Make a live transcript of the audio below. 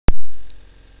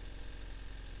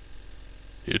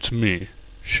It's me,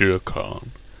 Shere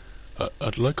Khan.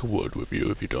 I'd like a word with you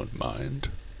if you don't mind.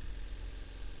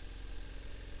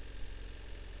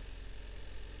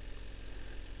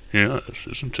 Yes,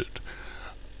 isn't it?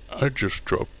 I just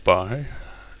dropped by.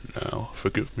 Now,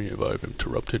 forgive me if I've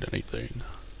interrupted anything.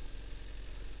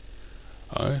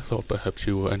 I thought perhaps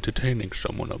you were entertaining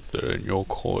someone up there in your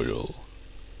coil.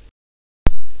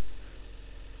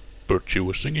 But you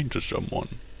were singing to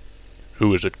someone.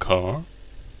 Who is it, Car?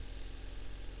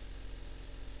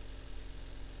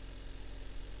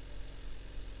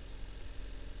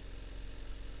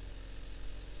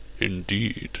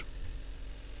 Indeed.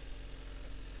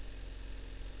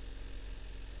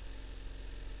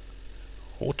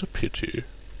 What a pity.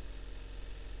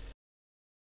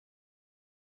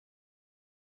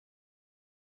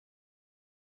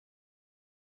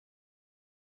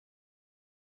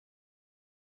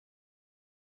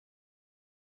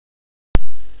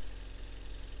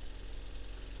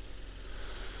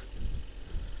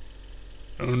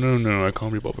 Oh, no, I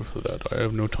can't be bothered for that. I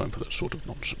have no time for that sort of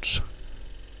nonsense.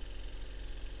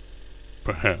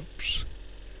 Perhaps.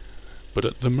 But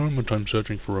at the moment I'm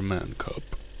searching for a man cub.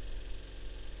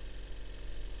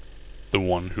 The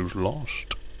one who's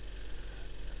lost.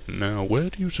 Now, where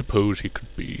do you suppose he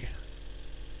could be?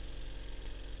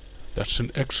 That's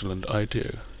an excellent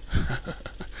idea.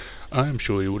 I am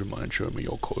sure you wouldn't mind showing me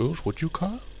your coils, would you,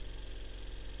 Kyle?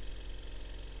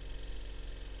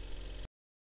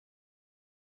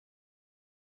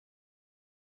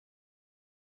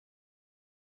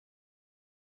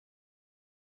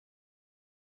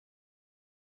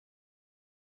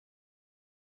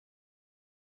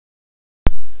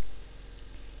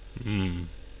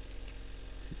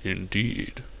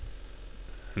 Indeed.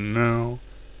 And now,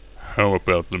 how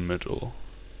about the middle?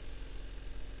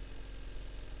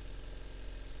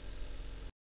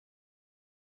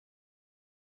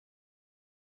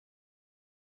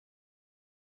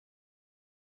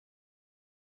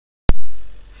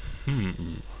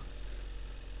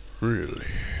 Really?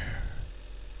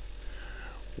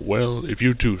 Well, if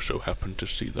you do so happen to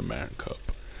see the man cub,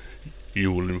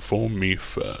 you will inform me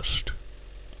first.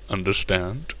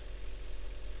 Understand?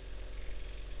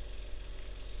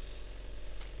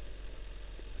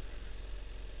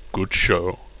 Good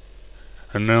show.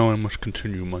 And now I must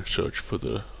continue my search for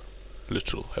the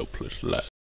little helpless lad.